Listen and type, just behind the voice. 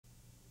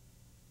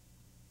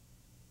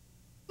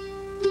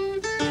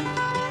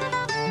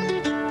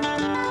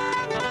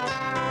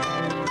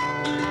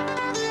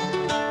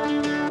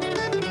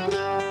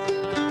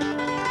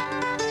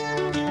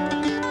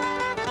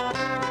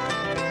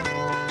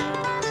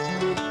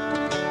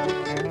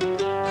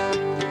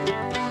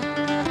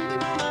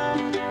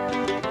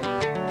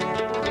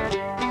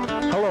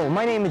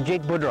name is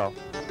Jake Boudreau.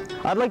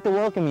 I'd like to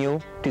welcome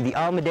you to the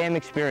Almadam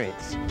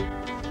Experience.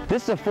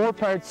 This is a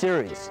 4-part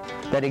series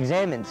that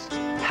examines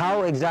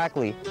how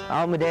exactly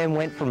Almadam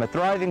went from a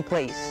thriving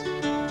place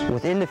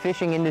within the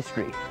fishing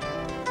industry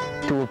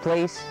to a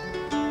place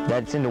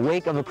that's in the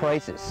wake of a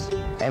crisis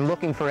and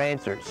looking for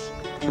answers,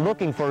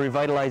 looking for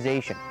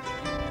revitalization.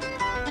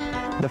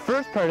 The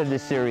first part of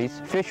this series,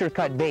 Fish or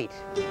Cut Bait,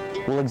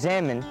 will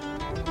examine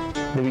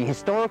the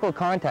historical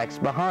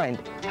context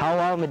behind how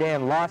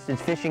Almadam lost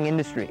its fishing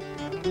industry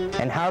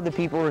and how the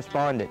people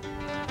responded.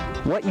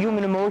 What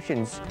human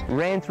emotions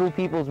ran through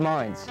people's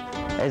minds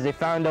as they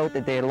found out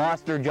that they had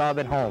lost their job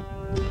at home,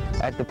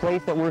 at the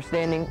place that we're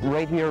standing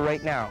right here,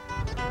 right now,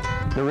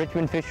 the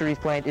Richmond Fisheries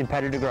Plant in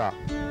Petit de Gras.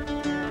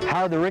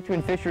 How the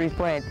Richmond Fisheries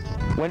Plant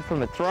went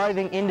from a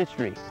thriving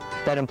industry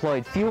that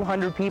employed few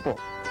hundred people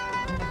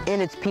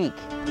in its peak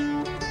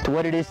to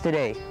what it is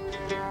today,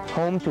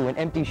 home to an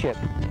empty ship.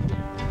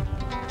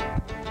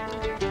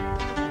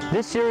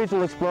 This series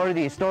will explore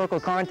the historical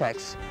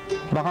context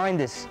behind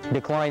this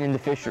decline in the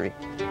fishery.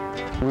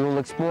 We will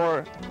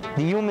explore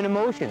the human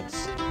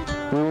emotions.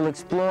 We will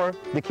explore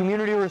the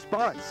community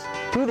response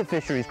to the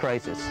fisheries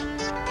crisis.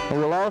 And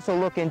we'll also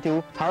look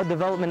into how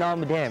Development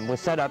Almadam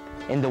was set up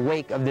in the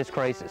wake of this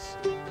crisis.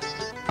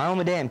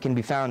 Almadam can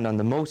be found on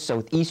the most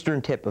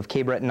southeastern tip of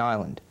Cape Breton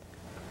Island.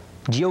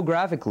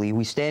 Geographically,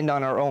 we stand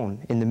on our own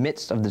in the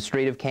midst of the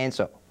Strait of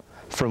Canso,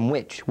 from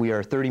which we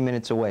are 30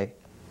 minutes away.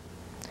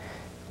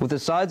 With a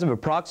size of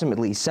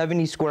approximately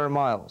 70 square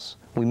miles,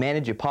 we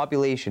manage a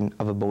population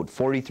of about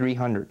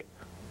 4,300.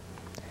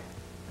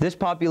 This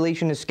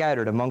population is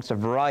scattered amongst a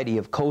variety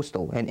of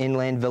coastal and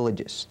inland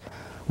villages,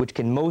 which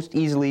can most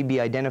easily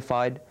be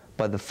identified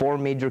by the 4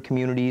 major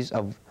communities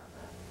of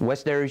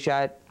West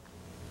Arishat,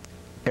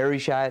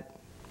 Arishat,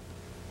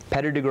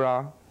 Petit de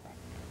Gras,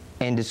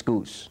 and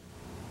Discouse.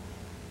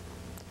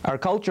 Our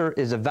culture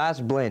is a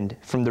vast blend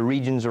from the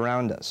regions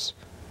around us.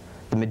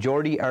 The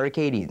majority are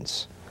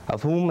Acadians,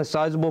 of whom a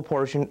sizable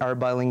portion are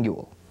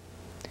bilingual.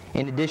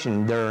 In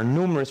addition, there are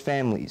numerous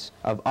families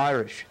of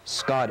Irish,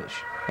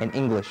 Scottish, and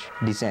English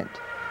descent.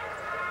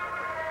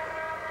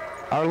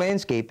 Our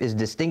landscape is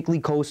distinctly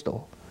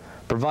coastal,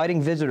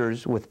 providing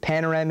visitors with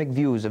panoramic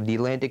views of the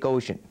Atlantic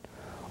Ocean,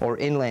 or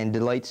inland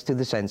delights to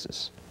the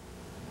senses.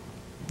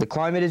 The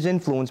climate is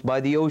influenced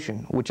by the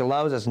ocean, which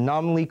allows us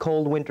nominally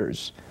cold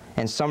winters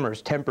and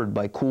summers tempered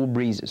by cool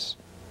breezes.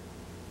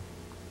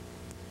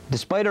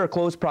 Despite our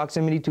close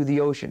proximity to the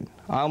ocean,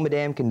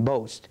 Almadam can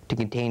boast to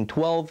contain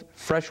 12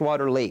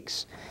 freshwater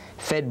lakes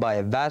fed by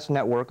a vast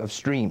network of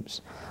streams,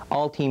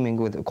 all teeming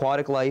with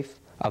aquatic life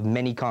of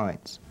many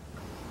kinds.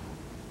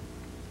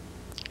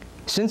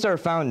 Since our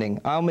founding,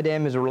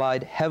 Almadam has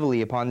relied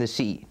heavily upon the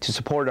sea to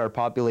support our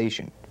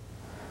population.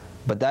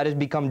 But that has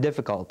become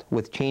difficult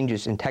with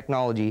changes in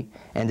technology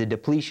and the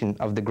depletion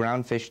of the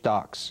groundfish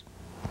stocks.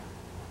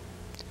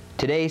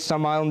 Today,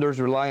 some islanders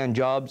rely on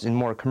jobs in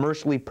more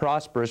commercially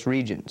prosperous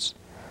regions.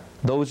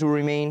 Those who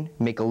remain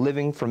make a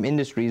living from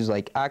industries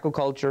like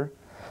aquaculture,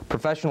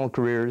 professional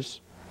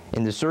careers,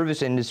 in the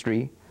service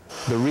industry,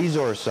 the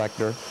resource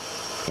sector,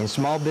 in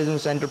small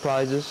business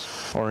enterprises,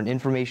 or in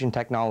information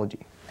technology.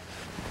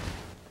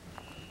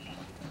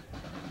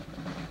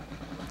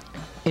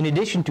 In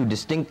addition to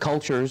distinct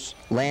cultures,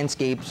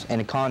 landscapes,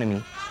 and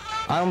economy,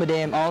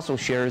 Almadam also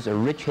shares a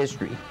rich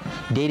history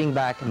dating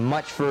back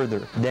much further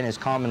than is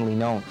commonly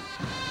known.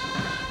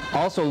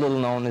 Also little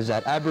known is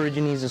that,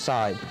 Aborigines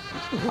aside,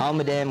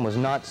 Almadam was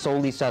not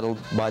solely settled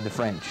by the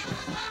French.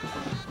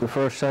 The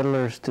first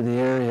settlers to the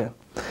area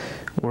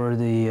were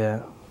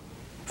the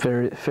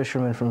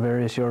fishermen from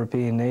various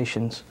European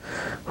nations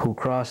who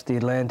crossed the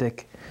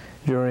Atlantic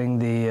during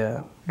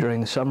the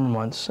summer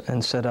months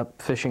and set up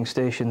fishing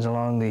stations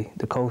along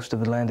the coast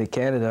of Atlantic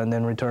Canada, and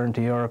then returned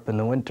to Europe in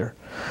the winter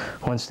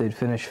once they'd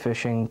finished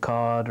fishing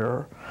cod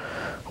or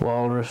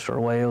walrus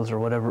or whales or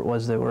whatever it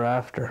was they were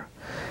after.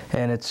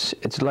 And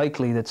it's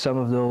likely that some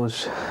of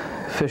those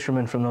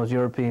fishermen from those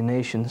European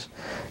nations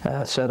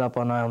set up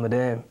on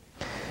Almadam.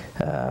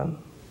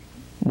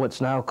 What's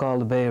now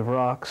called the Bay of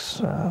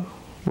Rocks,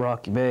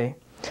 Rocky Bay,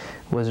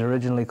 was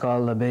originally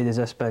called La Baie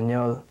des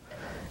Espagnols,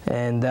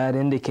 and that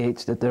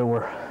indicates that there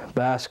were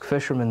Basque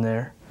fishermen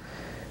there.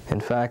 In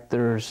fact,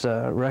 there's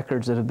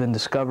records that have been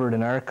discovered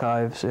in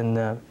archives in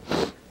the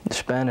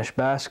Spanish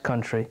Basque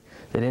country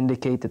that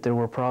indicate that there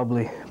were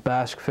probably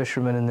Basque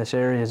fishermen in this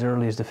area as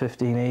early as the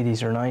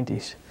 1580s or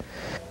 90s.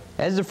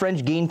 As the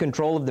French gained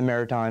control of the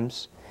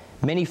Maritimes,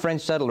 many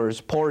French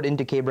settlers poured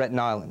into Cape Breton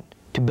Island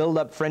to build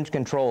up French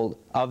control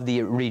of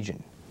the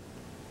region.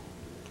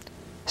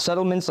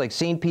 Settlements like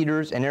St.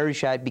 Peter's and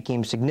Arishat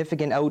became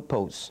significant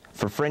outposts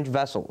for French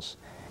vessels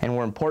and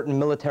were important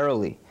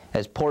militarily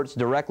as ports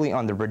directly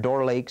on the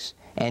Brador Lakes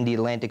and the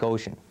Atlantic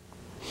Ocean.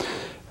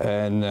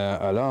 And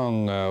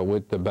along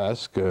with the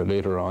Basque,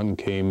 later on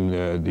came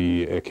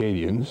the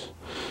Acadians,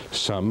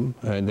 some,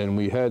 and then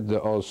we had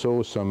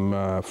also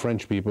some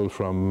French people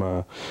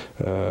from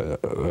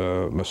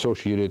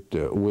associated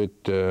with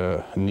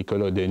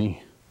Nicolas Denis,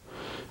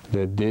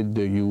 that did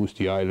use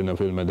the island of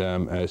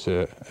Île-Madame as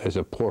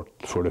a port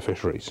for the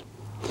fisheries.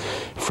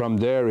 From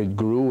there it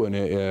grew, and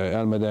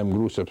Île-Madame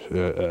grew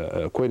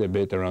quite a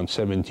bit around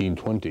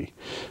 1720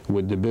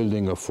 with the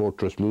building of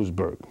Fortress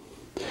Louisbourg.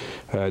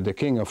 The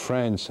King of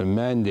France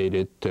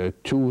mandated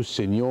two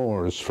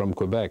seigneurs from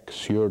Quebec,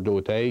 Sieur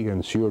d'Auteuil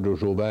and Sieur de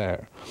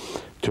Jaubert,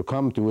 to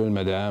come to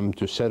Île-Madame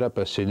to set up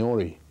a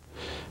seigneurie.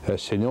 A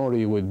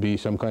seigneurie would be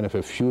some kind of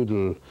a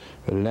feudal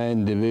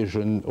land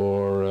division,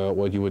 or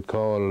what you would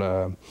call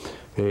I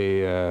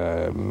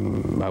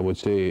would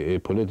say a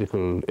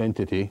political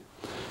entity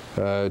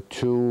to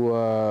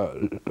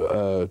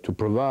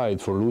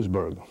provide for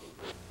Louisbourg.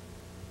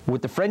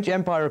 With the French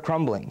Empire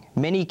crumbling,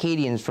 many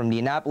Acadians from the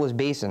Annapolis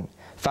Basin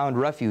found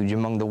refuge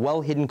among the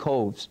well-hidden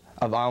coves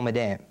of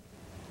Île-Madame.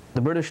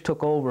 The British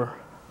took over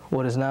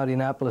what is now the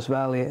Annapolis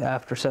Valley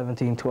after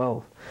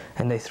 1712,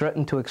 and they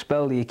threatened to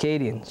expel the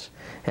Acadians,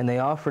 and they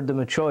offered them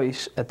a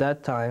choice at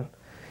that time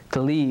to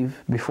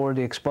leave before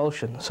the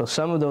expulsion. So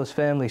some of those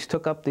families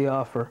took up the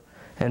offer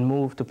and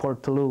moved to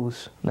Port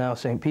Toulouse, now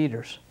St.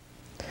 Peter's.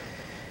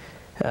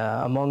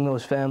 Among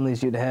those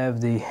families you'd have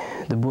the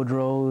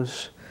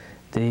Boudreaus,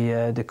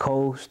 the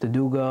Coasts, the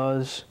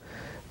Dugas,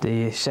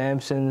 the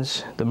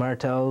Sampsons, the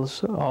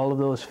Martels, all of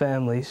those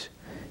families,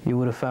 you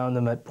would have found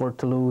them at Port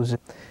Toulouse.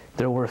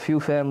 There were a few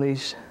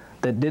families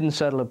that didn't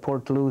settle at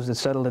Port Toulouse that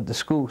settled at the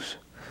Scouse.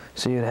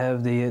 So you'd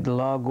have the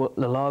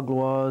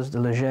Loglois, the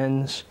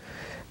Legends.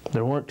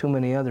 There weren't too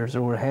many others.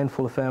 There were a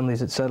handful of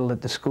families that settled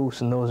at the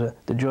Scouse, and those,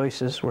 the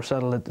Joyces, were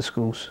settled at the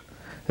Scouse.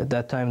 At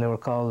that time they were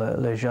called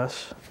Les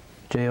Josses,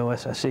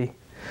 J-O-S-S-E.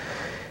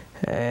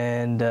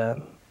 And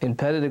in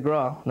Petit de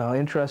Gras, now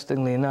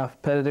interestingly enough,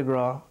 Petit de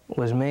Gras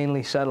was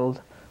mainly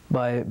settled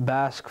by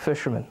Basque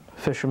fishermen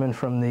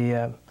from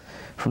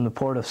the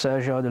port of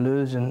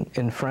Saint-Jean-de-Luz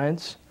in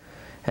France,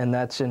 and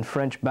that's in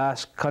French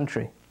Basque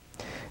country.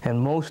 And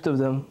most of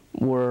them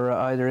were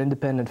either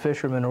independent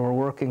fishermen or were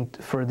working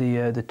for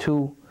the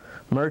two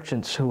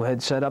merchants who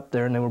had set up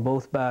there, and they were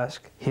both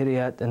Basque,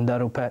 Hiriat and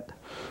Daroupet.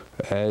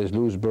 As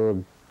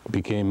Louisbourg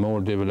became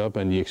more developed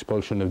and the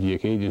expulsion of the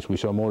Acadians, we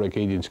saw more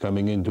Acadians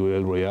coming into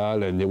Île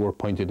Royale, and they were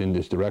pointed in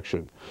this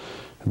direction.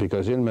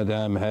 Because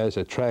Île-Madame has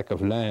a tract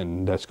of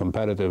land that's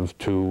comparative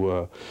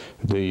to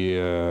the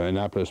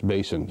Annapolis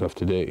Basin of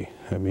today.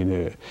 I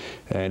mean,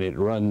 and it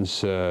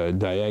runs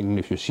diagonal.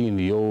 If you see in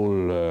the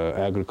old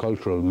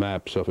agricultural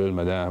maps of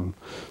Île-Madame,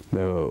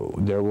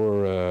 there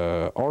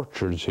were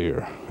orchards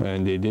here,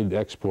 and they did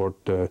export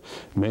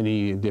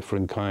many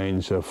different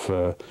kinds of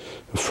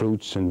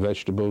fruits and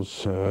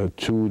vegetables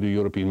to the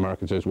European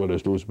markets as well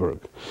as Louisbourg.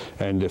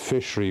 And the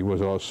fishery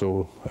was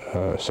also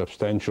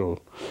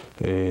substantial,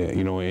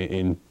 you know,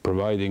 in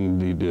providing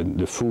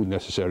the food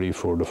necessary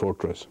for the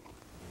fortress.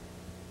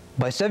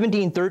 By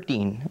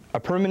 1713, a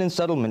permanent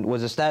settlement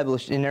was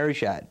established in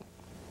Arishat.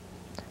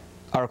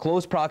 Our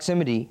close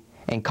proximity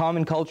and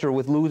common culture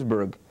with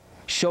Louisbourg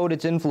showed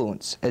its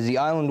influence, as the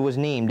island was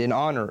named in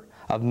honor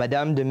of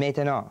Madame de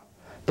Maintenon,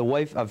 the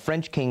wife of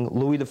French King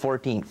Louis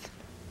XIV.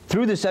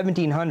 Through the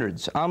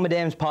 1700s,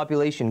 Île-Madame's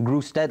population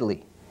grew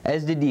steadily,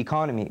 as did the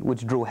economy,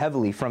 which drew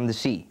heavily from the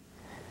sea.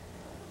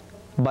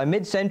 By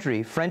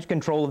mid-century, French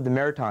control of the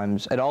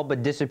Maritimes had all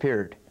but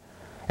disappeared,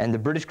 and the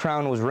British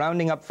Crown was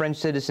rounding up French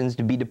citizens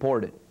to be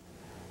deported.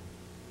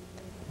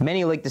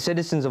 Many, like the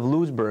citizens of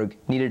Louisbourg,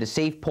 needed a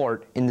safe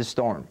port in the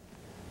storm.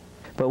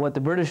 But what the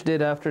British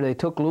did after they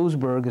took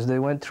Louisbourg is they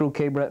went through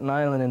Cape Breton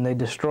Island and they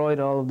destroyed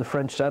all of the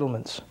French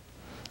settlements.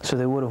 So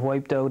they would have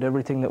wiped out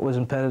everything that was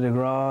in Petit de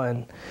Gras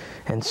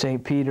and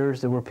St. Peter's.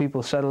 There were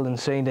people settled in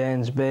St.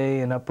 Anne's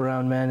Bay and up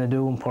around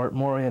Manitou and Port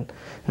Morion,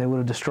 and they would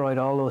have destroyed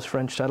all those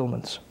French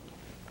settlements.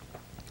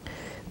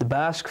 The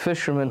Basque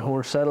fishermen who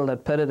were settled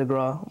at Petit de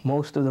Gras,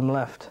 most of them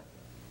left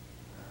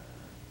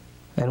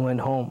and went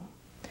home.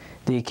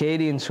 The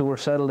Acadians who were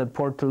settled at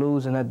Port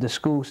Toulouse and at the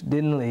Scouse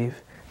didn't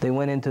leave. They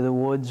went into the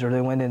woods or they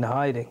went into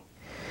hiding.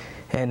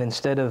 And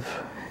instead of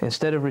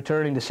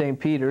returning to St.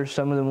 Peter's,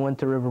 some of them went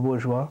to River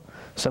Bourgeois,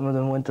 some of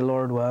them went to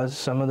Lordoise,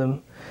 some of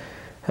them,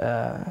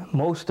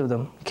 most of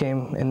them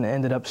came and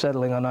ended up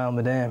settling on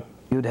Île-Madame.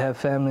 You'd have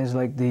families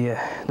like the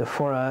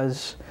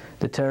Foras,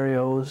 the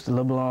Terriots, the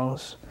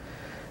Leblancs.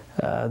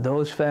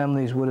 Those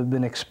families would have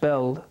been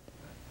expelled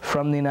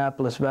from the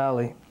Annapolis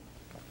Valley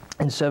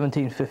in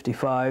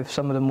 1755.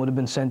 Some of them would have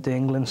been sent to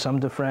England, some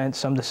to France,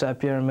 some to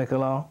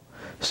Saint-Pierre-and-Miquelon,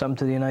 some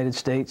to the United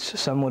States.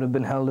 Some would have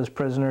been held as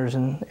prisoners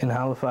in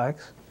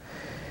Halifax.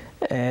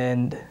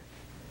 And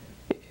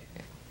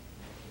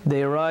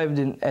they arrived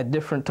at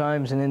different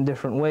times and in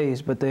different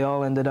ways, but they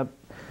all ended up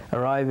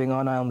arriving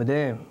on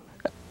Île-Madame.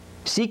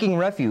 Seeking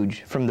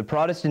refuge from the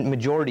Protestant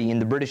majority in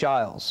the British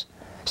Isles,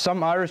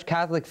 some Irish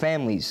Catholic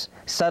families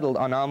settled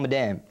on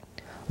Île-Madame,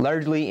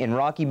 largely in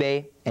Rocky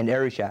Bay and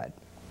Arishat.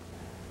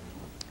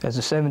 As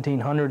the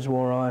 1700s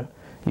wore on,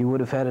 you would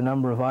have had a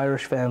number of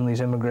Irish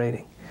families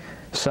immigrating,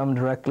 some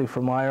directly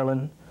from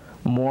Ireland,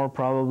 more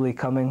probably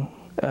coming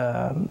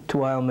to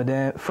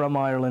Île-Madame from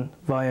Ireland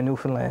via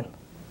Newfoundland.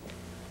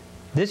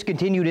 This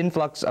continued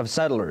influx of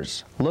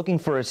settlers looking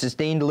for a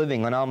sustained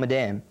living on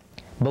Île-Madame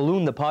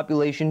ballooned the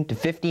population to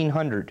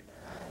 1,500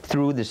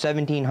 through the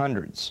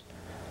 1700s,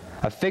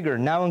 a figure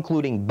now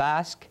including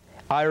Basque,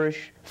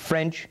 Irish,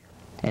 French,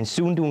 and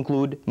soon to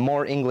include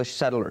more English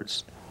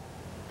settlers.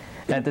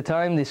 At the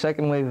time the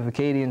second wave of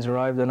Acadians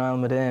arrived on Isle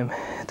Madame,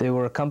 they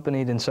were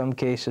accompanied in some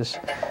cases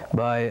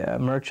by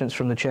merchants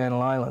from the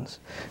Channel Islands.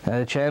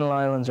 The Channel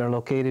Islands are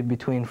located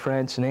between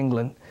France and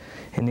England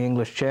in the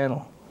English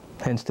Channel,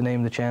 hence the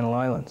name the Channel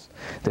Islands.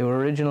 They were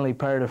originally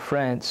part of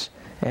France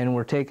and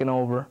were taken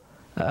over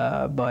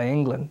by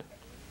England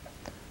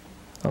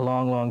a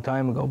long, long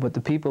time ago, but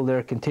the people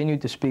there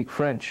continued to speak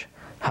French.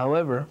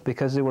 However,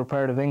 because they were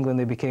part of England,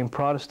 they became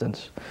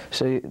Protestants.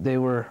 So they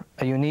were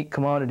a unique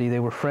commodity. They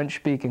were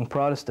French-speaking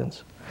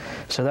Protestants.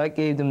 So that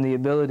gave them the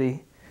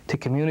ability to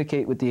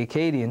communicate with the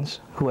Acadians,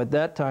 who at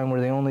that time were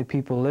the only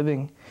people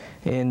living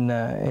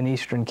in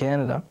eastern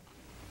Canada.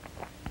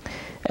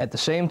 At the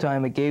same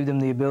time, it gave them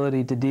the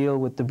ability to deal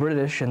with the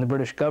British and the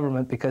British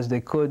government because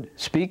they could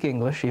speak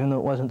English, even though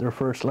it wasn't their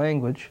first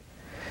language,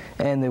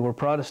 and they were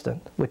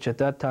Protestant, which at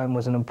that time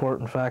was an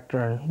important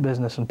factor in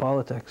business and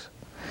politics.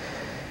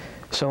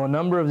 So a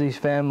number of these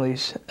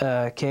families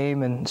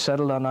came and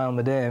settled on Isle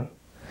Madame.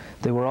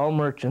 They were all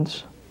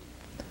merchants.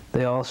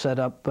 They all set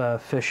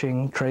up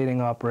fishing,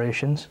 trading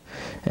operations,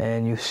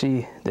 and you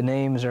see the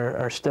names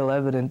are still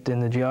evident in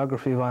the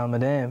geography of Isle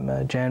Madame.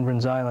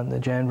 Janvrin's Island, the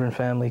Janvrin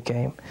family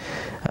came.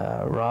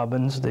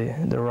 Robbins,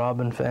 the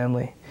Robin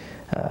family,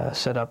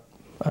 set up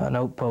an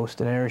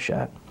outpost in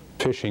Ayrshire.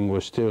 Fishing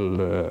was still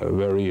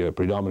very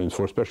predominant,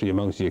 especially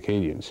amongst the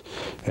Acadians,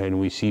 and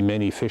we see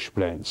many fish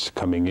plants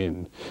coming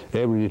in.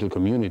 Every little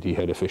community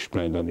had a fish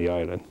plant on the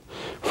island.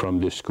 From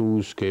the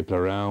Scoos, Cape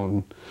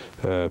Laround,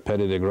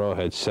 Petit de Gras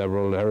had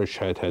several,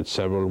 Ayrshire had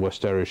several,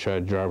 West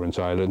Ayrshire, Jarvin's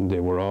Island, they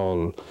were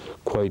all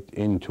quite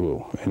into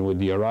it. And with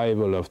the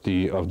arrival of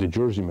the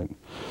Jerseymen,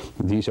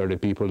 these are the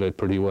people that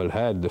pretty well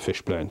had the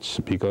fish plants,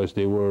 because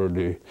they were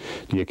the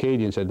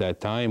Acadians at that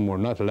time were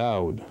not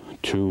allowed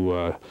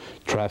to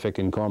traffic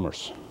in commerce.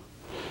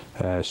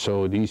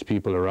 So these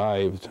people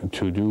arrived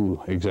to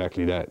do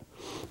exactly that.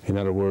 In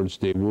other words,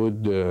 they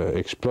would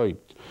exploit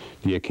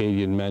the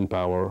Acadian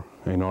manpower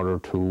in order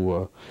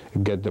to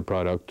get the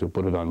product to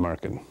put it on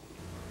market.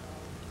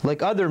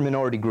 Like other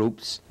minority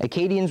groups,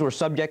 Acadians were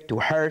subject to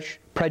harsh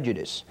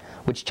prejudice,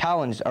 which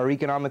challenged our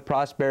economic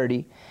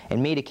prosperity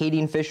and made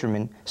Acadian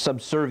fishermen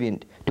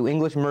subservient to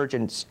English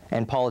merchants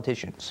and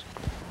politicians.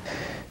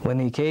 When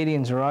the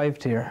Acadians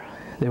arrived here,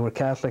 they were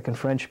Catholic and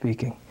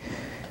French-speaking.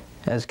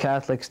 As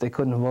Catholics, they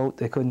couldn't vote,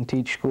 they couldn't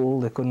teach school,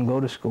 they couldn't go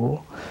to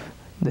school,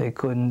 they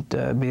couldn't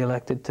be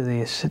elected to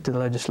the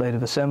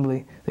Legislative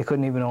Assembly, they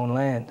couldn't even own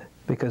land,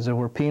 because there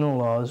were penal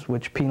laws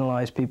which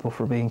penalized people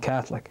for being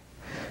Catholic.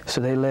 So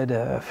they led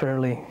a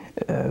fairly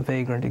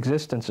vagrant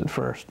existence at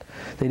first.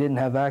 They didn't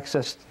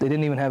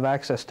even have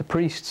access to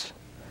priests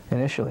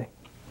initially.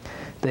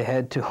 They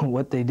had to,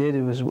 what they did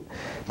was,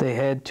 they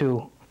had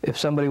to, if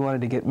somebody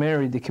wanted to get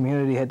married, the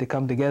community had to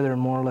come together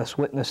and more or less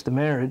witness the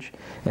marriage,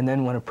 and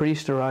then when a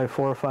priest arrived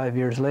 4 or 5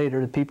 years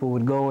later, the people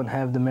would go and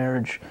have the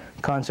marriage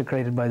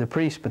consecrated by the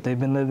priest, but they've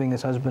been living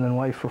as husband and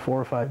wife for 4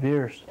 or 5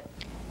 years.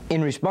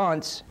 In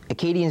response,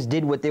 Acadians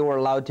did what they were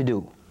allowed to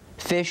do: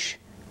 fish,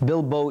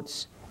 build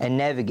boats, and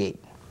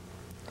navigate.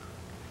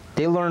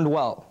 They learned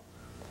well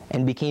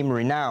and became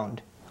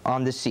renowned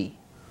on the sea.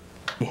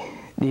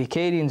 The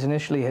Acadians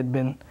initially had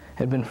been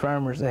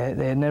farmers. They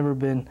had never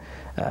been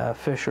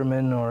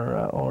fishermen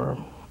or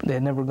they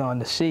had never gone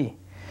to sea.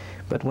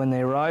 But when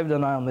they arrived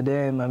on Isle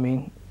Madame, I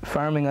mean,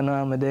 farming on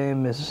Isle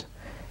Madame is,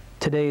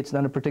 today it's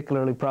not a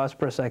particularly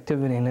prosperous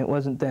activity, and it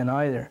wasn't then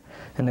either.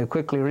 And they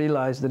quickly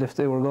realized that if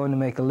they were going to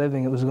make a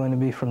living, it was going to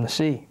be from the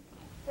sea.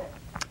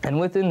 And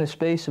within the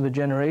space of a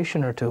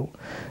generation or two,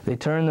 they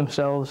turned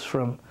themselves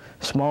from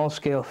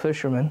small-scale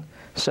fishermen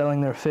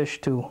selling their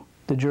fish to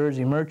the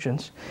Jersey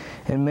merchants.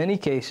 In many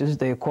cases,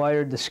 they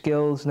acquired the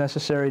skills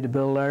necessary to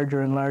build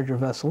larger and larger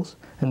vessels,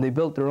 and they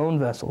built their own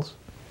vessels.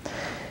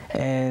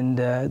 And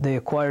they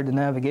acquired the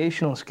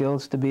navigational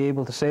skills to be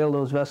able to sail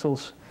those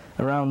vessels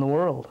around the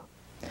world.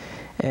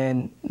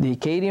 And the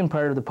Acadian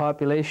part of the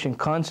population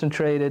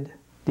concentrated,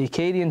 the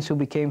Acadians who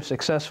became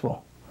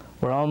successful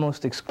were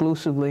almost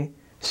exclusively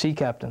sea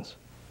captains.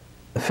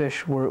 The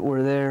fish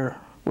were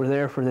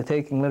there for the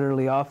taking,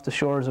 literally off the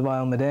shores of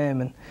Isle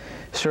Madame, and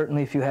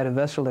certainly if you had a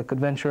vessel that could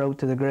venture out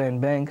to the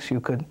Grand Banks, you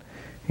could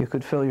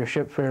fill your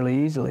ship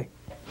fairly easily.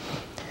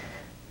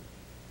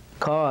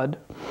 Cod,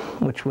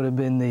 which would have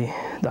been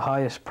the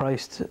highest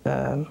priced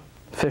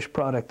fish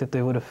product that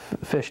they would have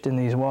fished in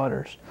these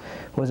waters,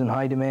 was in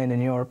high demand in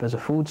Europe as a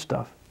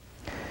foodstuff.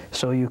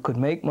 So you could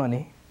make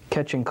money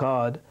catching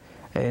cod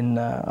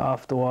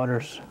off the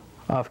waters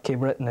off Cape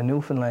Breton and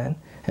Newfoundland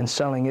and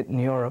selling it in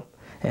Europe,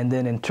 and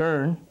then in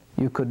turn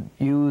you could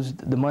use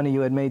the money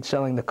you had made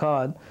selling the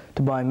cod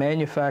to buy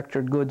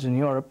manufactured goods in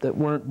Europe that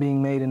weren't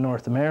being made in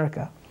North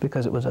America,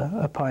 because it was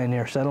a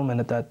pioneer settlement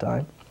at that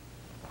time,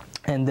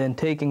 and then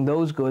taking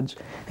those goods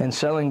and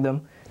selling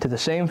them to the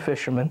same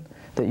fishermen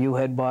that you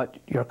had bought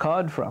your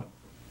cod from,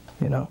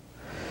 you know.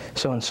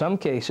 So in some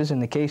cases, in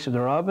the case of the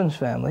Robbins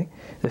family,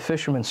 the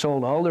fishermen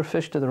sold all their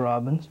fish to the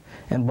Robbins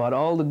and bought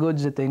all the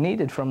goods that they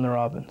needed from the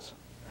Robbins.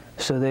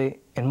 So the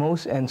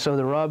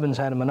Robbins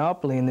had a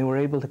monopoly, and they were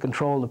able to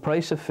control the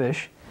price of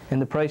fish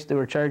and the price they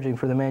were charging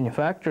for the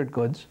manufactured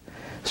goods.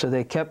 So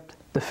they kept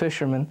the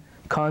fishermen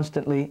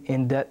constantly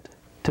in debt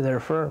to their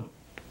firm.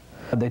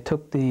 They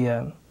took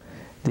the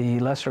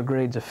lesser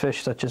grades of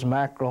fish, such as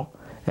mackerel,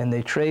 and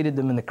they traded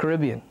them in the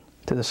Caribbean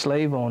to the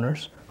slave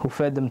owners, who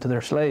fed them to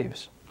their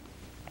slaves.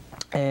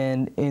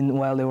 And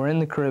while they were in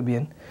the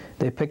Caribbean,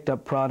 they picked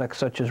up products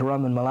such as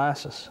rum and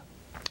molasses.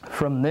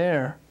 From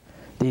there,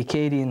 the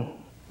Acadian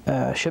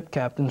ship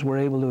captains were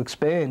able to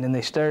expand, and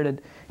they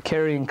started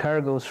carrying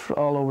cargoes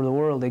all over the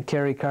world. They'd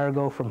carry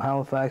cargo from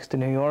Halifax to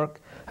New York,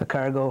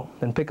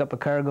 then pick up a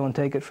cargo and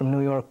take it from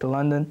New York to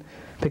London,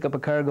 pick up a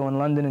cargo in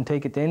London and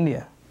take it to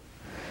India.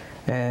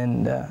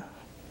 And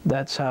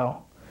that's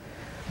how,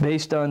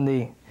 based on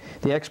the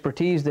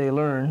expertise they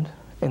learned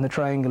in the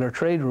triangular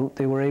trade route,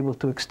 they were able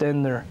to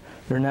extend their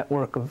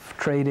network of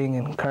trading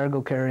and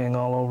cargo carrying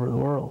all over the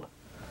world.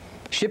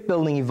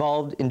 Shipbuilding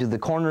evolved into the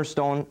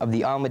cornerstone of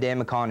the Isle Madame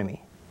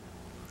economy.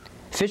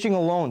 Fishing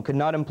alone could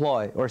not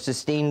employ or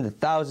sustain the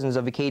thousands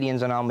of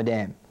Acadians on Isle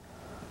Madame.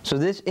 So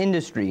this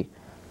industry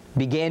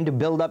began to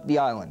build up the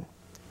island,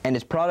 and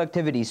its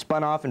productivity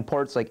spun off in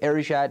ports like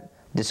Arishat,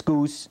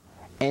 Discouse,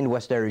 and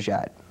West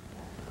Arishat.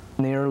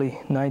 In the early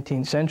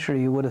 19th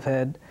century, you would have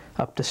had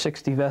up to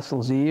 60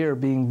 vessels a year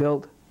being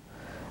built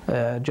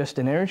just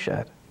in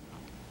Arishat.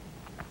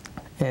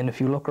 And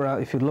if you looked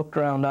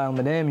around Isle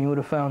Madame, you would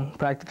have found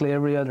practically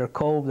every other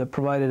cove that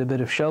provided a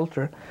bit of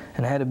shelter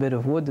and had a bit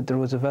of wood that there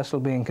was a vessel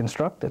being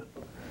constructed.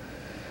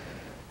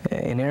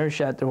 In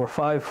Arishat, there were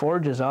 5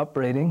 forges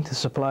operating to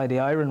supply the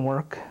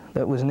ironwork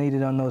that was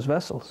needed on those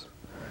vessels.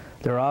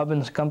 The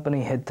Robbins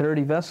Company had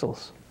 30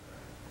 vessels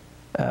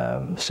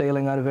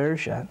sailing out of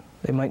Arishat.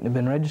 They mightn't have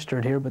been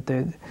registered here, but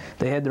they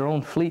had their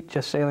own fleet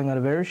just sailing out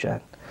of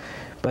Arishat.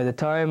 By the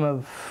time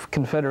of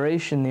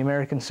Confederation, the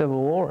American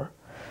Civil War,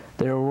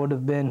 there would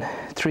have been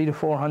 300 to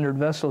 400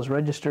 vessels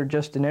registered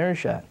just in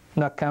Arishat,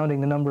 not counting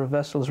the number of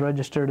vessels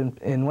registered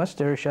in West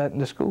Arishat and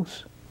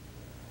Discouse.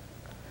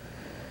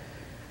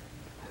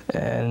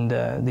 And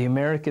the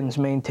Americans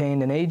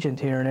maintained an agent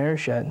here in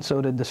Arishat, and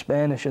so did the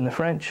Spanish and the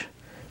French,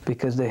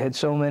 because they had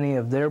so many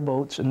of their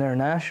boats and their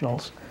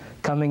nationals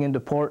coming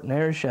into port in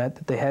Arishat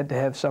that they had to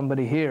have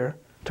somebody here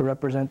to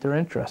represent their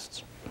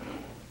interests.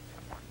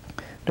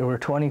 There were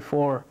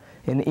 24,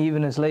 and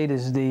even as late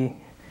as the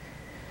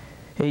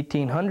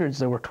 1800s,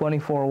 there were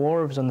 24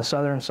 wharves on the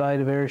southern side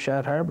of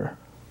Arishat Harbor.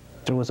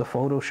 There was a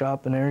photo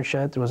shop in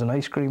Arishat, there was an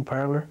ice cream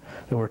parlor,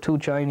 there were 2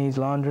 Chinese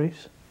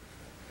laundries,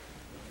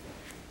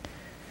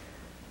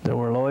 there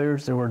were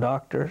lawyers, there were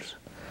doctors,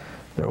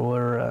 there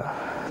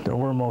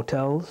were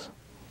motels,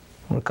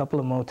 there were a couple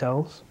of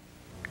motels.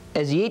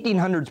 As the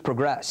 1800s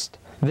progressed,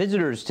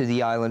 visitors to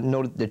the island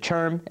noted the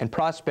charm and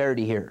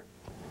prosperity here.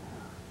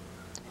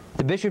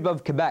 The Bishop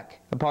of Quebec,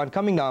 upon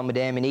coming to Isle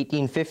Madame in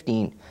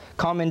 1815,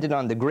 commented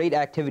on the great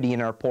activity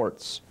in our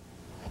ports.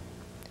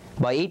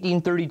 By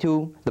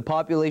 1832, the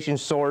population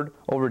soared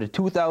over to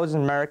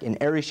 2,000 mark in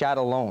Arishat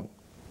alone.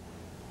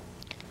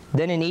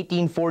 Then in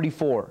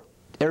 1844,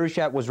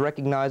 Arishat was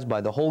recognized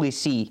by the Holy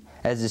See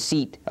as the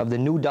seat of the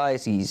new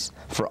diocese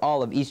for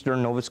all of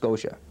eastern Nova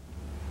Scotia.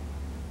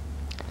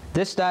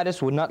 This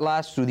status would not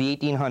last through the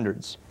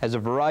 1800s, as a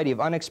variety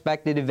of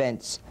unexpected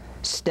events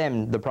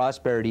stemmed the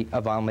prosperity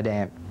of Isle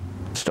Madame.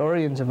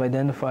 Historians have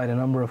identified a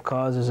number of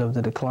causes of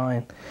the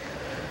decline.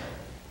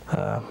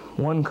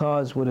 One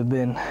cause would have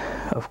been,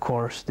 of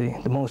course, the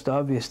most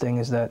obvious thing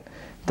is that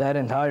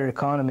entire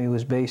economy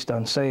was based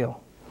on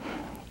sail.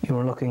 You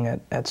were looking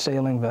at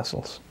sailing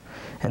vessels.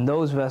 And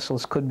those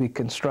vessels could be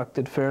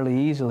constructed fairly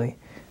easily,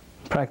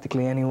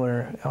 practically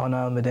anywhere on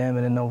Isle Madame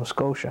and in Nova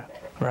Scotia,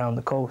 around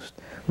the coast,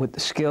 with the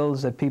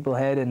skills that people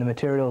had and the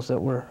materials that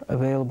were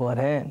available at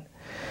hand.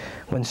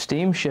 When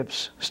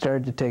steamships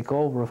started to take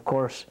over, of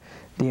course,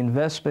 the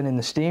investment in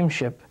the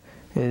steamship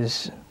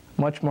is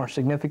much more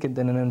significant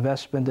than an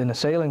investment in a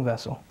sailing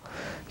vessel.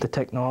 The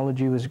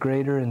technology was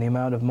greater, and the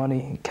amount of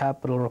money and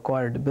capital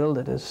required to build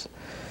it is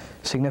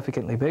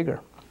significantly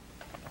bigger.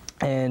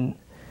 And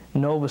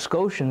Nova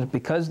Scotians,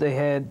 because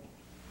the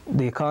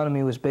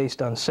economy was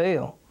based on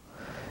sail,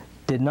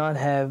 did not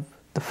have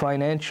the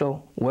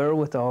financial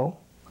wherewithal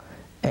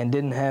and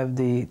didn't have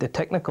the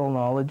technical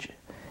knowledge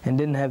and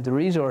didn't have the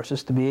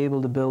resources to be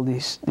able to build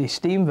these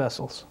steam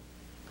vessels,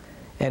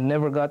 and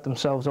never got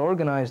themselves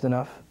organized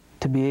enough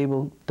to be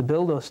able to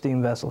build those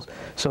steam vessels.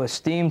 So as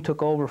steam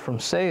took over from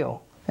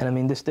sail, and I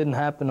mean this didn't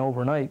happen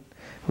overnight,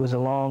 it was a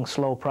long,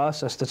 slow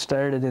process that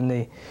started in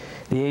the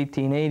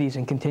 1880s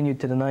and continued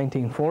to the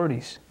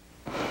 1940s.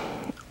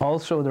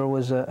 Also, there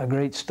was a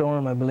great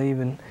storm, I believe,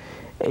 in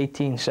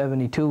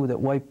 1872 that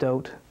wiped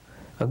out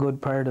a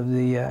good part of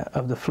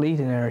the fleet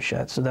in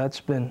Arishat. So that's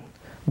been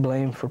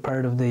blamed for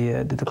part of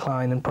the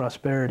decline in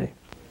prosperity.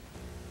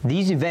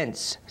 These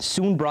events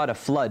soon brought a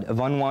flood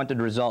of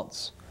unwanted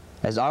results,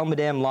 as Isle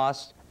Madame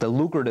lost the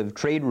lucrative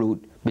trade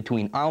route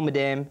between Isle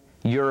Madame,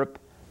 Europe,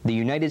 the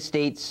United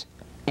States,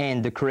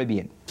 and the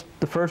Caribbean.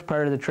 The first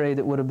part of the trade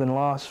that would have been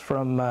lost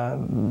from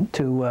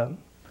to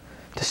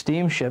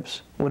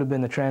steamships would have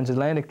been the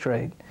transatlantic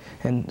trade,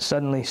 and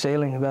suddenly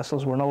sailing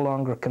vessels were no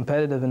longer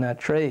competitive in that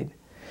trade,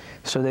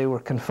 so they were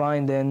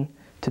confined in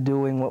to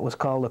doing what was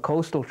called a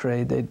coastal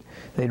trade.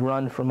 They'd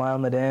run from Isle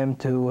Madame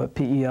to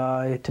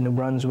PEI to New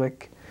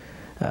Brunswick,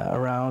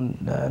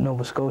 around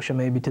Nova Scotia,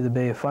 maybe to the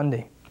Bay of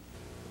Fundy.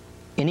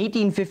 In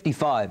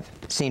 1855,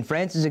 St.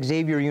 Francis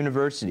Xavier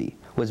University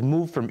was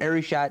moved from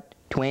Arishat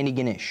to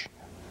Antigonish.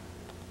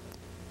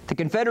 The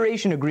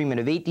Confederation Agreement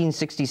of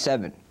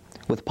 1867,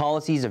 with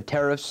policies of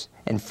tariffs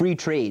and free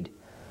trade,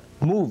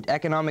 moved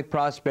economic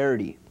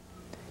prosperity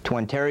to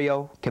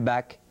Ontario,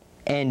 Quebec,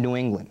 and New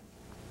England.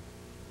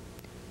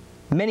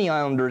 Many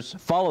islanders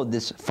followed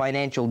this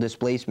financial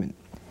displacement,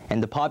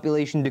 and the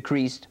population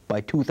decreased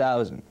by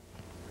 2,000.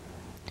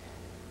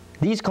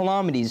 These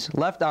calamities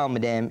left Isle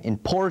Madame in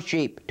poor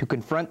shape to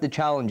confront the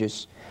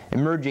challenges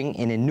emerging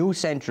in a new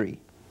century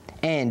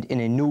and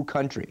in a new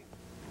country.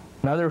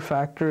 Another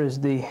factor is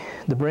the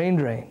brain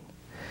drain.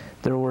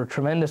 There were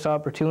tremendous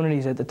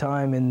opportunities at the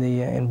time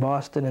in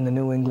Boston and the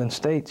New England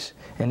states,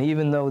 and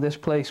even though this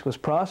place was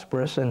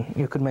prosperous and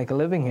you could make a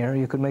living here,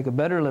 you could make a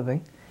better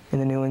living in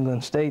the New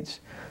England states.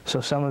 So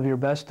some of your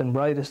best and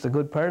brightest, the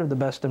good part of the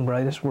best and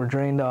brightest, were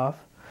drained off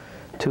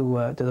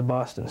to the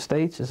Boston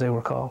states, as they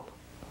were called.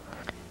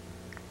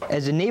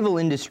 As the naval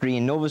industry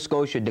in Nova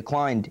Scotia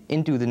declined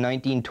into the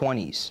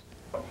 1920s,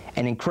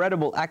 an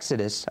incredible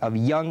exodus of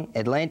young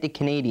Atlantic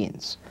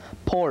Canadians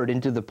poured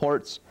into the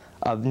ports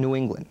of New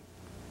England.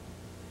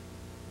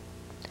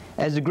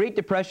 As the Great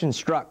Depression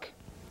struck,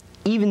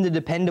 even the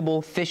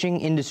dependable fishing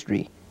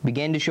industry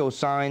began to show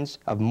signs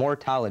of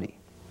mortality.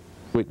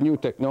 With new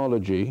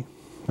technology,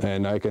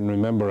 and I can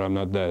remember, I'm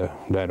not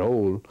that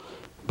old,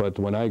 but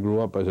when I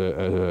grew up as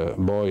a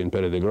boy in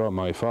Petit de Gras,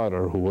 my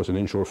father, who was an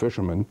inshore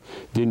fisherman,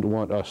 didn't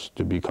want us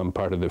to become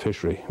part of the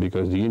fishery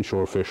because the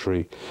inshore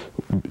fishery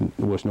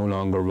was no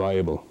longer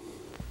viable.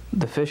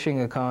 The fishing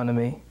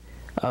economy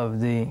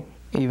of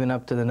even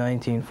up to the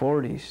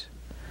 1940s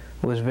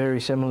was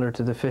very similar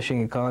to the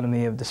fishing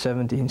economy of the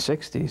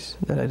 1760s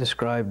that I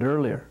described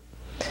earlier.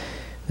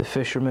 The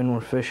fishermen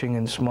were fishing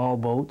in small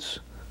boats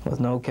with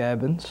no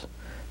cabins.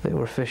 They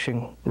were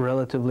fishing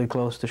relatively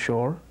close to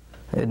shore.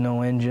 They had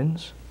no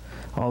engines.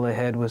 All they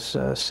had was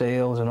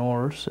sails and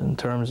oars in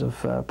terms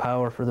of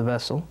power for the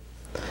vessel.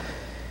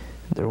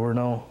 There were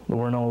no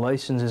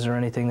licenses or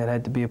anything that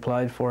had to be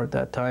applied for at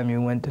that time.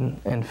 You went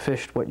and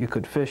fished what you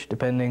could fish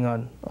depending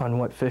on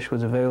what fish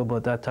was available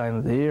at that time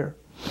of the year.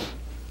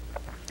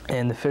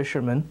 And the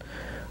fishermen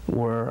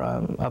were,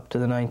 up to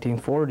the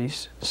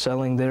 1940s,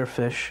 selling their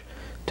fish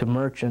to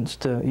merchants,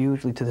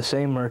 usually to the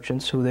same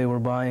merchants who they were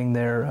buying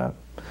their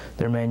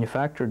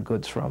manufactured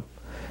goods from.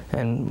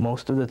 And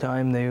most of the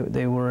time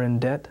they were in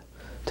debt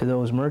to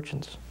those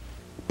merchants.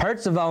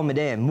 Parts of Isle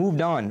Madame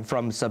moved on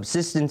from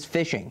subsistence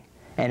fishing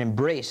and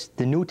embraced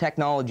the new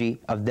technology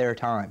of their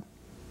time.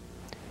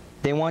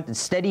 They wanted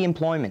steady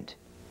employment,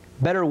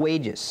 better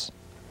wages,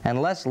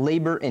 and less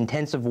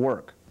labor-intensive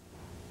work.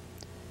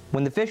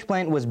 When the fish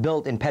plant was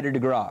built in Petit de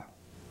Gras,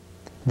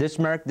 this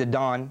marked the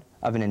dawn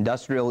of an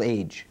industrial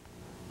age.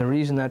 The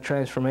reason that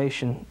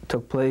transformation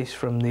took place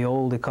from the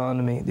old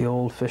economy, the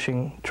old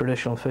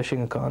traditional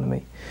fishing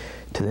economy,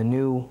 to the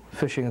new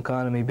fishing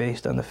economy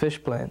based on the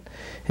fish plant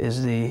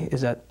is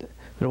that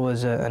there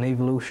was an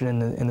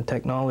evolution in the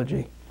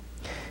technology.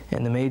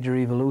 And the major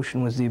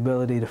evolution was the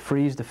ability to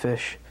freeze the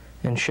fish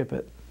and ship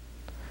it.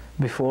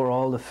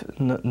 Before,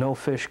 no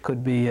fish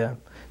could be,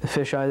 the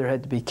fish either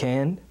had to be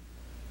canned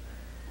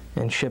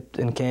and shipped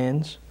in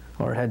cans,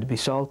 or it had to be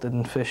salted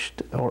and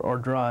fished or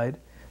dried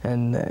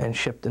and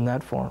shipped in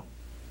that form.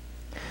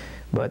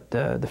 But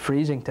the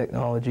freezing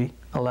technology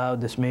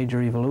allowed this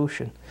major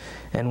evolution.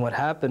 And what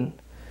happened,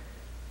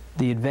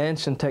 the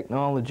advance in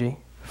technology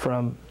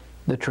from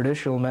the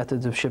traditional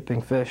methods of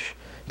shipping fish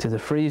to the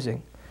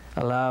freezing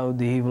allowed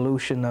the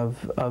evolution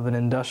of an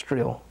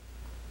industrial,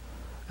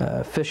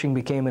 fishing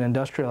became an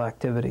industrial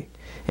activity.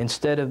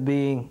 Instead of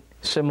being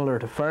similar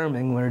to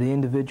farming, where the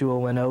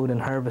individual went out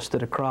and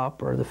harvested a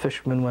crop, or the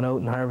fisherman went out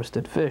and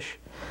harvested fish,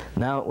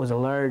 now it was a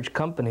large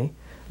company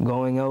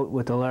going out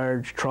with a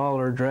large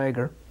trawler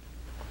dragger,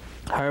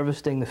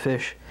 harvesting the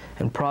fish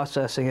and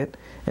processing it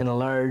in a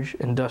large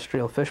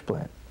industrial fish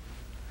plant.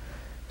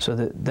 So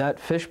that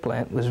fish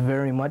plant was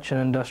very much an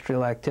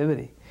industrial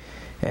activity.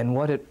 And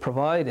what it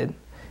provided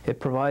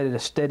a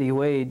steady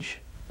wage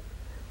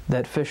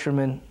that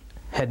fishermen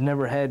had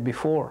never had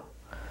before.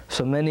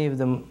 So many of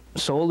them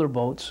sold their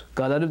boats,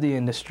 got out of the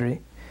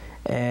industry,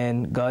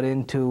 and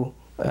went to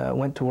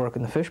work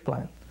in the fish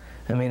plant.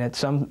 I mean,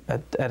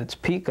 at its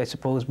peak, I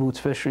suppose Boots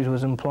Fisheries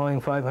was employing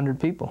 500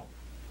 people,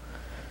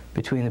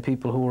 between the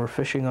people who were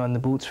fishing on the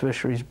Boots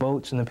Fisheries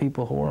boats and the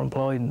people who were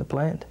employed in the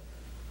plant.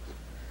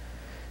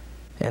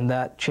 And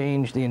that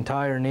changed the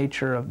entire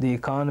nature of the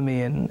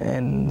economy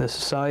and the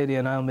society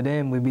in Isle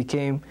Madame. We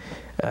became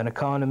an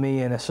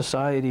economy and a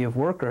society of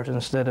workers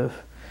instead of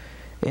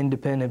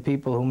independent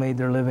people who made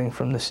their living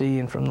from the sea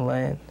and from the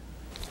land.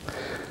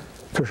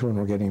 Fishermen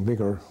were getting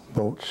bigger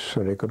boats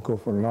so they could go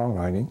for long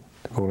lining.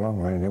 To go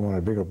long lining, they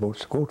wanted bigger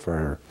boats to go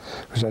further,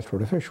 because that's where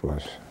the fish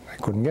was. They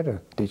couldn't get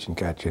a decent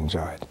catch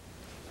inside.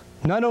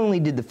 Not only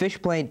did the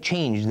fish plant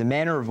change the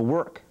manner of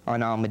work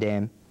on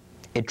Almadam,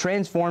 it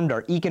transformed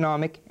our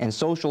economic and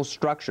social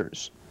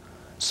structures,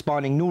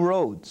 spawning new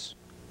roads,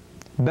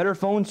 better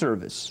phone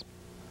service,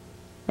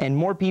 and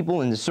more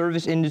people in the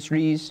service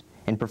industries,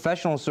 in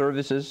professional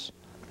services,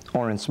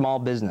 or in small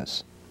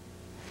business.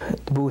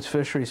 The Boots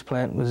Fisheries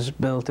plant was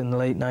built in the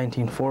late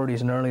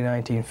 1940s and early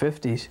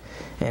 1950s,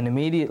 and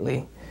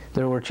immediately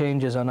there were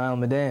changes on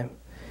Almadam.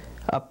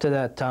 Up to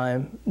that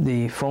time,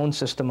 the phone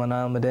system on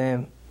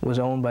Almadam was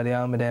owned by the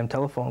Almadam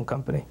Telephone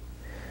Company,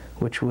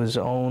 which was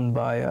owned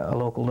by a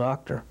local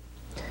doctor.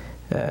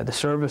 The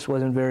service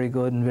wasn't very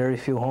good, and very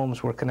few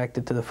homes were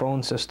connected to the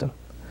phone system.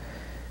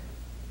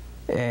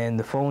 And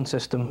the phone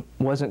system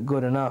wasn't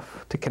good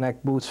enough to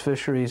connect Boots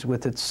Fisheries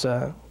with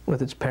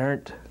its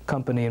parent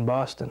company in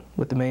Boston,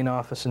 with the main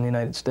office in the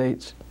United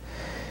States.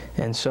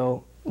 And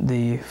so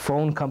the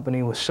phone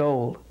company was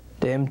sold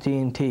to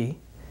MT&T,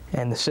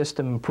 and the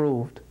system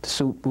improved to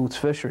suit Boots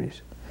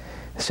Fisheries.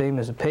 The same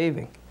as the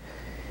paving.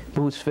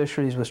 Boots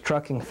Fisheries was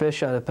trucking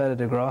fish out of Petit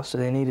de Gras, so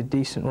they needed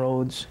decent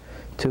roads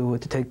to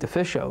take the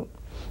fish out.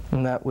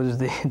 And that was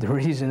the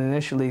reason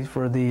initially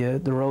for the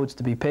roads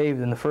to be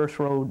paved. And the first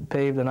road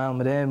paved on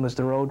Almadam was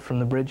the road from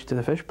the bridge to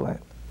the fish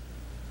plant.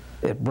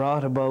 It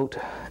brought about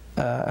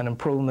an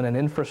improvement in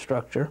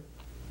infrastructure.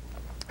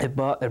 It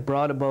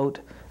brought about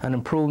an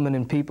improvement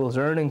in people's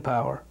earning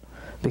power,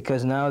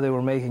 because now they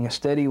were making a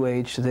steady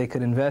wage so they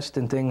could invest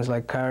in things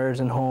like cars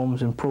and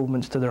homes,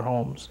 improvements to their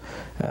homes,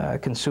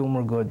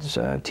 consumer goods,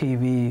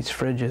 TVs,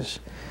 fridges.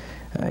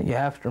 You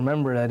have to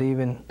remember that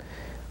even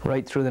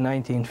right through the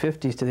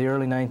 1950s to the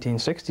early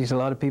 1960s, a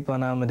lot of people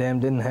on Almadam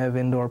didn't have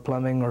indoor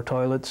plumbing or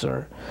toilets,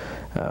 or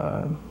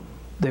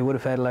they would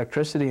have had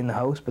electricity in the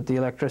house, but the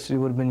electricity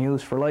would have been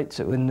used for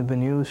lights. It wouldn't have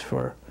been used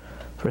for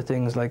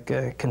things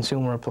like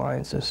consumer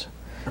appliances.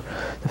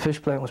 The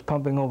fish plant was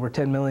pumping over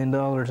 $10 million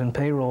in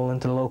payroll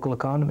into the local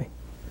economy.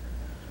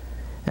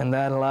 And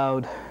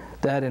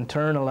that in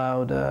turn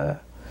allowed,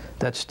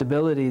 that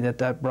stability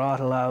that brought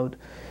allowed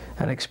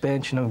an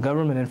expansion of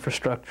government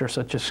infrastructure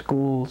such as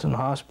schools and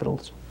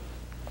hospitals.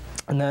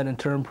 And that in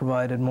turn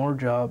provided more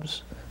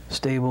jobs,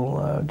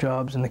 stable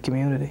jobs in the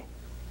community.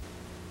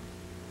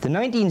 The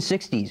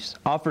 1960s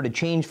offered a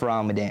change for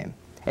Almadam,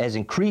 as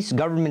increased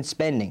government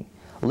spending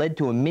led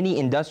to a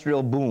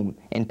mini-industrial boom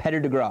in Petit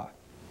de Gras,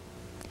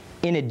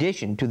 in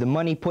addition to the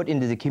money put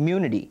into the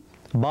community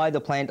by the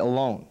plant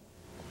alone.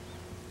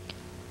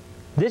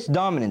 This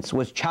dominance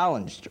was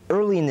challenged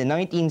early in the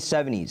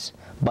 1970s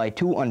by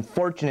two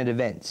unfortunate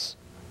events: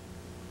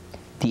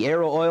 the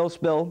Arrow oil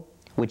spill,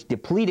 which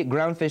depleted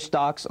groundfish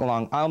stocks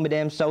along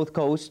Almadam's south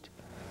coast,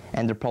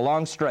 and the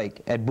prolonged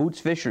strike at Boots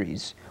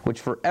Fisheries, which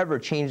forever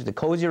changed the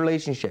cozy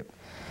relationship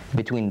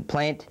between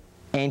plant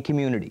and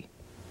community.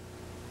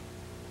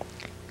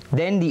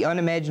 Then the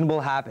unimaginable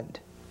happened,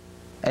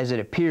 as it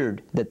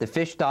appeared that the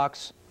fish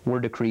stocks were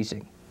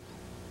decreasing.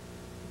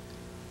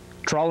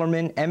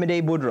 Trawlerman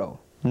Jake Boudreau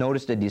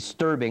noticed a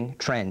disturbing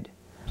trend.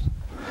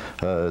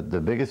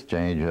 The biggest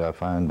change I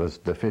found was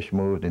the fish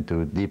moved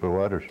into deeper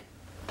waters.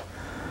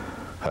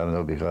 I don't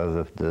know, because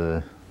of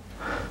the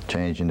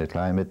change in the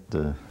climate,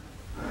 the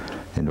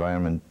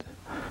environment,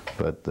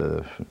 but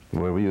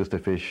where we used to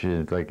fish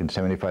like in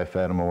 75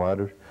 fathom of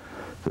water,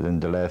 but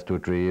in the last 2 or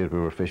 3 years we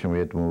were fishing, we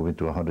had to move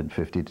into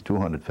 150 to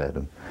 200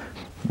 fathom.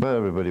 But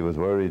everybody was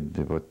worried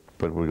what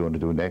we're going to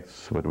do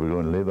next, what we're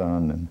going to live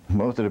on. And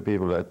most of the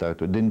people I talked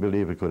to didn't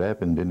believe it could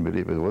happen, didn't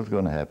believe it was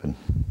going to happen.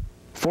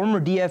 Former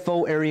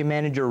DFO area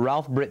manager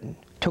Ralph Britton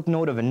took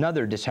note of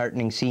another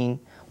disheartening scene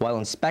while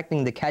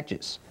inspecting the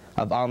catches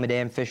of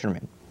Almadam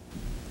fishermen.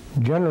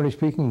 Generally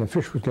speaking, the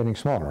fish was getting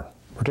smaller,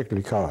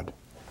 particularly cod.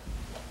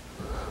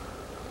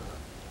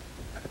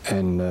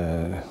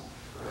 And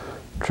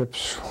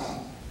trips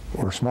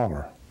were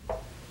smaller.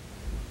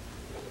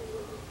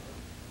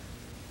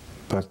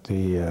 But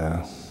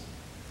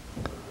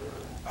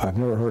I've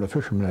never heard a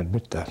fisherman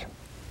admit that.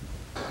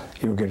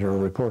 You get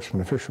reports from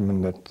the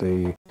fishermen that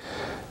the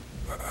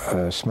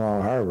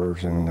small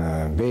harbors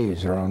and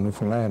bays around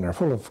Newfoundland are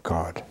full of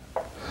cod.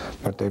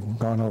 But they've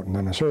gone out and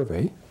done a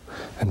survey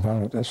and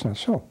found out that's not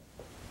so.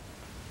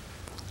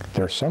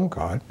 There's some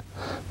cod,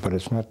 but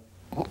it's not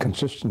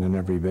consistent in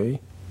every bay.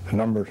 The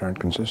numbers aren't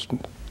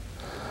consistent.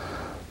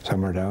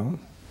 Some are down.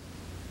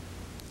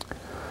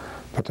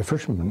 But the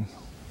fishermen,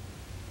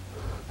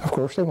 of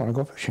course, they want to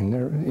go fishing.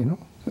 You know,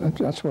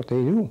 that's what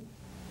they do.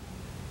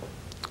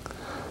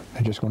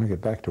 They just want to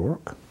get back to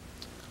work.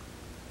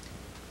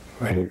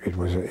 But it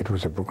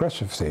was a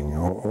progressive thing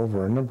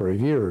over a number of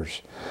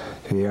years.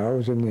 See, I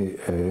was in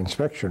the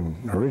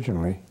inspection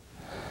originally,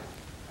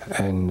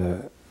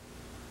 and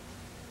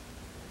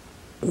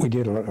we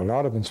did a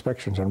lot of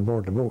inspections on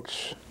board the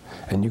boats,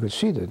 and you could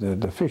see that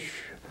the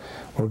fish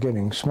were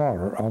getting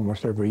smaller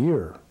almost every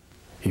year.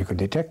 You could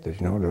detect it,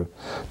 you know,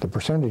 the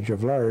percentage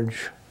of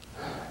large,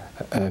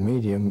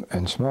 medium,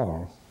 and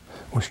small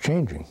was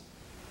changing,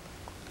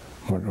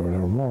 there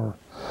were more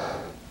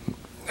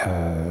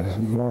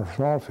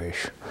small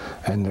fish,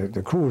 and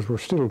the crews were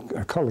still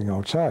culling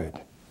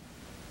outside.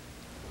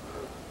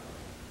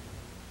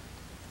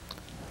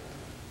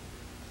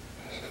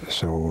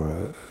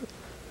 So,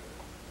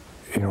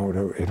 you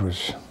know, it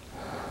was,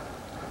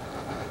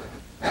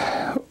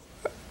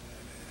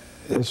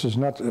 this is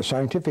not a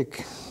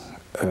scientific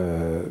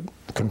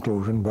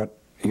conclusion, but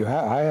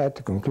I had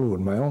to conclude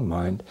in my own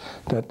mind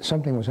that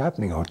something was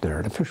happening out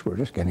there. The fish were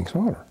just getting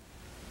smaller.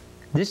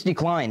 This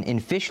decline in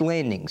fish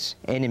landings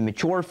and in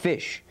mature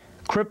fish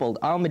crippled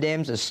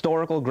Almaden's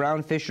historical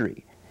ground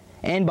fishery,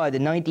 and by the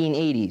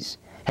 1980s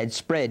had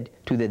spread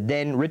to the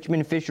then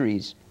Richmond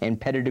fisheries and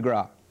Petit de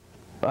Gras.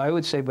 I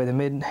would say by the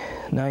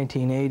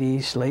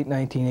mid-1980s, late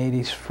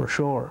 1980s for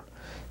sure,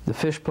 the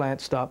fish plant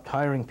stopped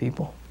hiring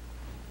people.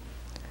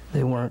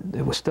 It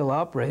was still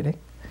operating,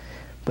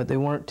 but there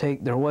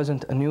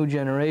wasn't a new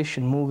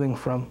generation moving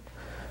from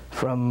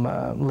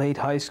late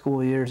high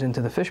school years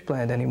into the fish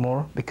plant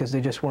anymore because they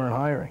just weren't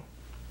hiring.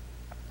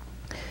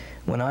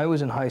 When I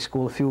was in high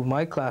school, a few of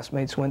my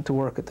classmates went to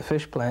work at the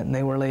fish plant and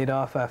they were laid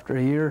off after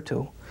a year or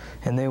two.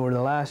 And they were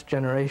the last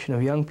generation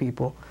of young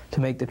people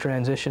to make the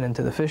transition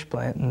into the fish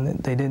plant, and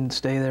they didn't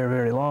stay there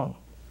very long.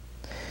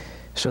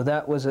 So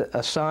that was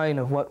a sign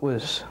of what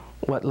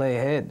lay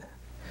ahead.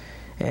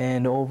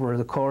 And over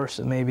the course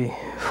of maybe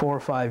 4 or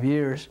 5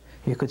 years,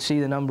 you could see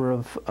the number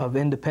of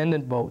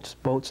independent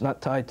boats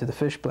not tied to the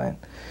fish plant,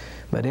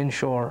 but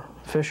inshore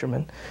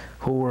fishermen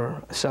who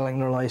were selling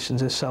their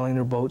licenses, selling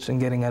their boats, and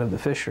getting out of the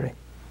fishery.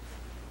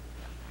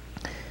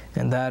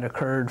 And that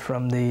occurred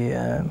from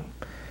the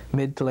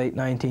mid to late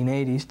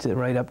 1980s to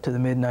right up to the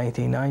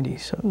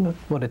mid-1990s, so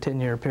what a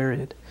 10-year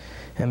period.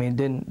 I mean,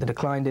 the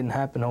decline didn't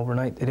happen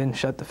overnight. They didn't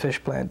shut the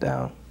fish plant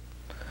down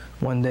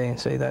one day and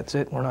say, that's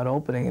it, we're not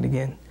opening it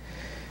again.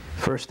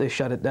 First they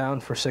shut it down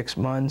for 6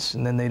 months,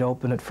 and then they'd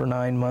open it for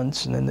 9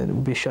 months, and then it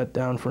would be shut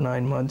down for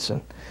 9 months.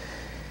 And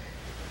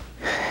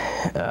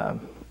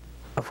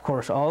of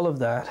course, all of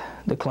that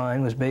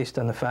decline was based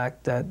on the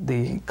fact that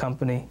the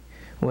company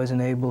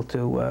wasn't able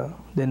to,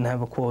 didn't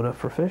have a quota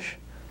for fish,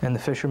 and the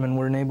fishermen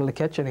weren't able to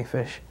catch any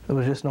fish. There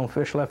was just no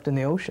fish left in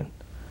the ocean.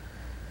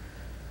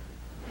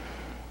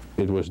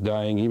 It was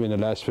dying even the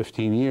last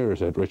 15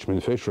 years at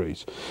Richmond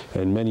Fisheries,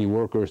 and many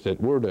workers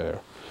that were there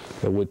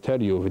would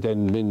tell you if it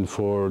hadn't been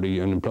for the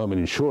unemployment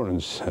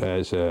insurance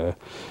as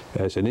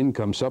an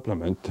income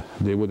supplement,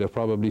 they would have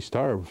probably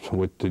starved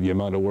with the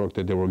amount of work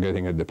that they were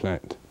getting at the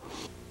plant.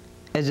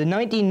 As the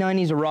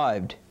 1990s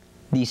arrived,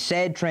 these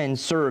sad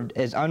trends served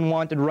as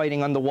unwanted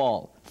writing on the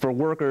wall for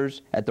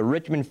workers at the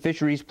Richmond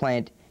Fisheries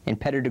plant in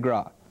Petit de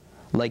Gras,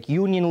 like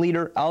union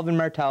leader Alvin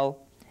Martel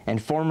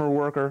and former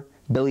worker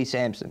Billy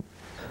Sampson.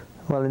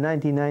 Well, in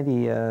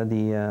 1990,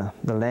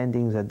 the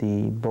landings that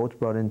the boats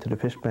brought into the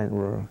fish plant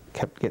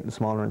kept getting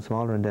smaller and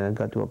smaller, and then it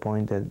got to a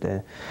point that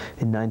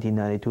in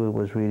 1992 it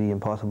was really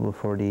impossible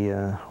for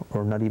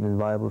or not even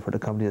viable for the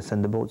company to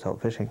send the boats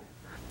out fishing.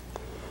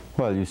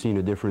 Well, you've seen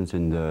a difference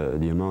in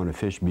the amount of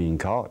fish being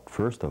caught,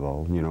 first of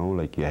all. You know,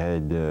 like you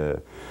had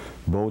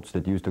boats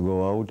that used to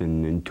go out,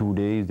 and in 2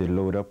 days they'd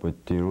load up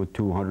with,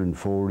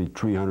 240,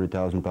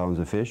 300,000 pounds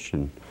of fish,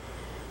 and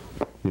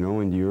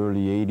in the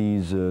early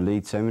 80s,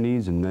 late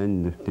 70s, and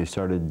then they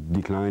started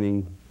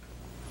declining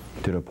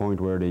to the point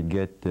where they'd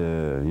get,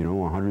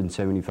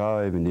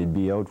 175, and they'd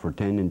be out for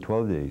 10 and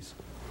 12 days.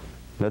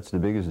 That's the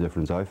biggest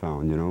difference I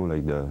found,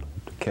 like the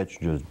catch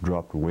just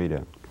dropped way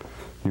down.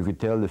 You could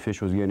tell the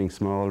fish was getting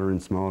smaller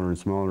and smaller and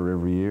smaller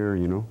every year,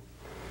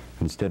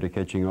 Instead of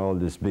catching all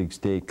this big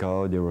steak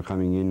cod, they were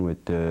coming in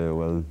with,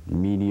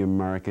 medium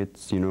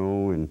markets,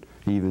 and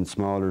even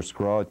smaller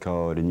scrod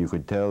cod, and you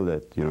could tell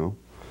that,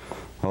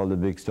 all the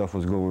big stuff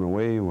was going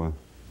away. Well,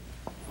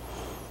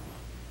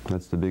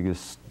 that's the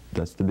biggest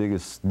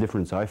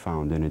difference I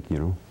found in it,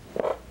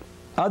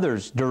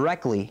 Others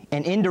directly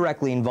and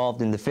indirectly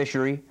involved in the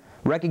fishery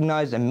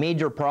recognized a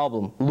major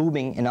problem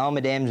looming in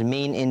Almaden's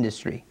main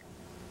industry.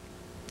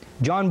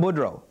 John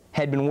Boudreau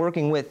had been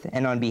working with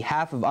and on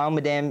behalf of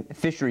Almaden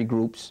fishery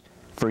groups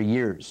for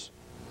years.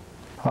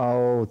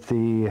 Oh,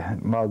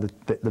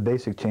 the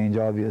basic change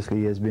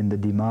obviously has been the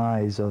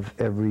demise of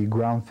every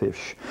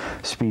groundfish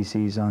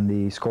species on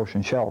the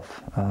Scotian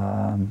shelf.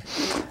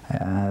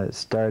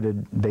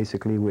 Started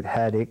basically with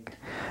haddock,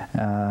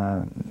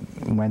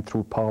 went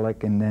through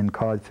pollock and then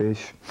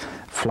codfish.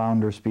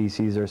 Flounder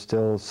species are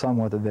still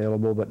somewhat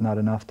available, but not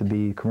enough to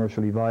be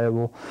commercially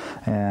viable.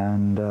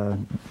 And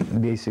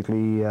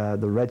basically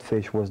the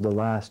redfish was the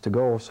last to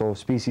go. So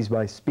species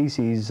by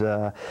species,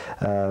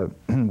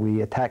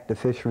 we attacked the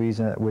fisheries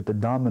with the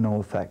domino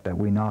effect that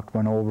we knocked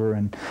one over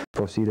and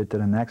proceeded to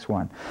the next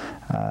one.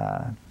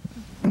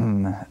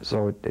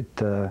 So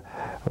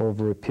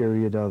over a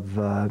period of,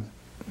 a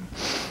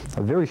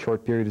very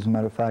short period, as a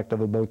matter of fact,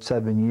 of about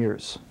 7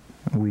 years,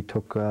 we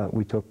took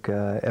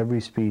every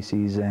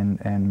species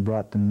and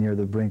brought them near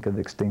the brink of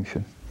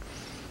extinction.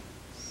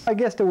 I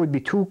guess there would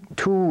be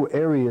two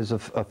areas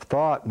of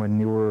thought when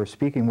you were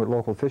speaking with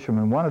local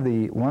fishermen. One of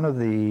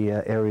the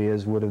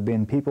areas would have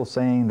been people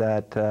saying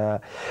that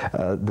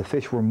the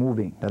fish were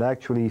moving, that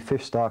actually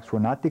fish stocks were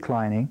not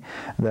declining,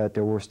 that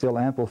there were still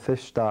ample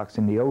fish stocks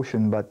in the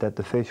ocean, but that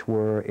the fish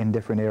were in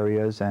different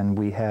areas, and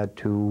we had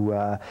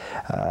to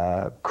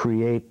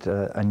create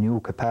a new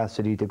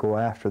capacity to go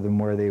after them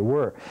where they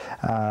were.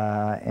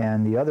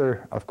 And the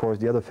other, of course,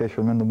 the other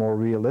fishermen, the more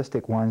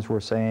realistic ones,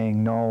 were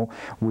saying, no,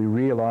 we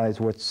realize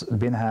what's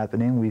been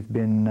happening. We've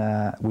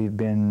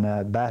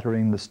been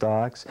battering the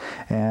stocks,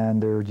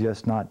 and they're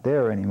just not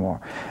there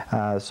anymore.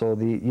 So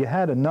you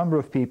had a number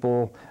of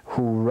people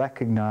who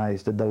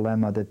recognized the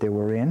dilemma that they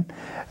were in.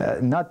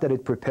 Not that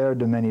it prepared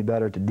them any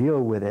better to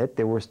deal with it.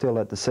 They were still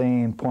at the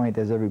same point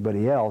as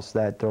everybody else,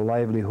 that their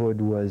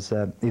livelihood was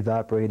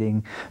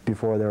evaporating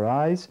before their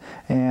eyes,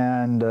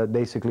 and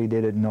basically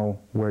they didn't know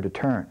where to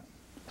turn.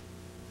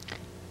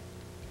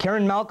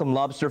 Karen Malcolm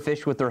lobster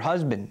fished with her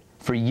husband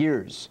for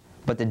years,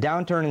 but the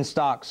downturn in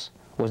stocks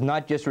was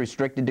not just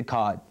restricted to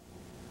cod.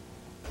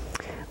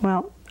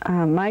 Well,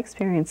 my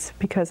experience,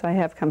 because I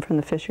have come from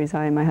the fisheries,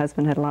 I and my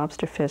husband had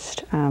lobster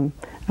fished. I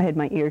had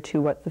my ear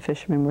to what the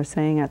fishermen were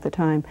saying at the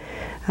time.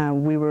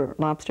 We were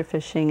lobster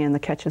fishing and the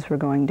catches were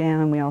going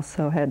down. We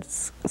also had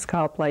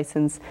scallop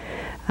license.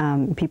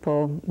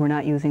 People were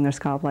not using their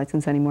scallop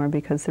license anymore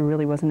because there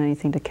really wasn't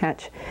anything to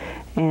catch.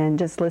 And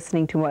just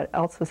listening to what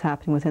else was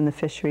happening within the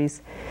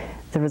fisheries,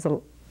 there was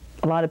a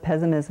lot of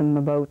pessimism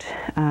about,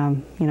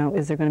 you know,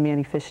 is there going to be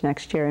any fish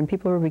next year? And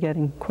people were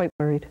getting quite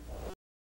worried.